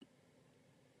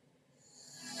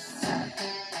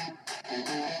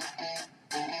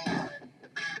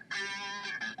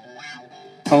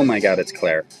Oh my God, it's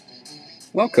Claire.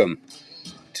 Welcome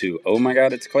to Oh My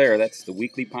God, it's Claire. That's the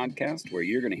weekly podcast where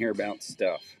you're going to hear about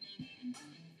stuff.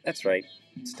 That's right,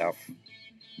 stuff.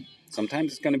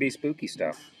 Sometimes it's going to be spooky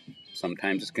stuff.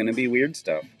 Sometimes it's going to be weird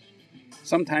stuff.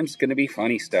 Sometimes it's going to be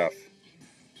funny stuff.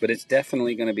 But it's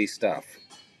definitely going to be stuff.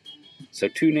 So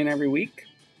tune in every week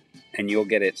and you'll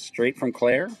get it straight from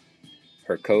Claire,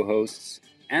 her co hosts,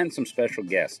 and some special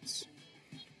guests.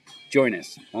 Join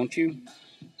us, won't you?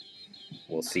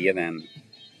 We'll see you then.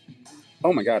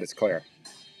 Oh my God, it's Claire.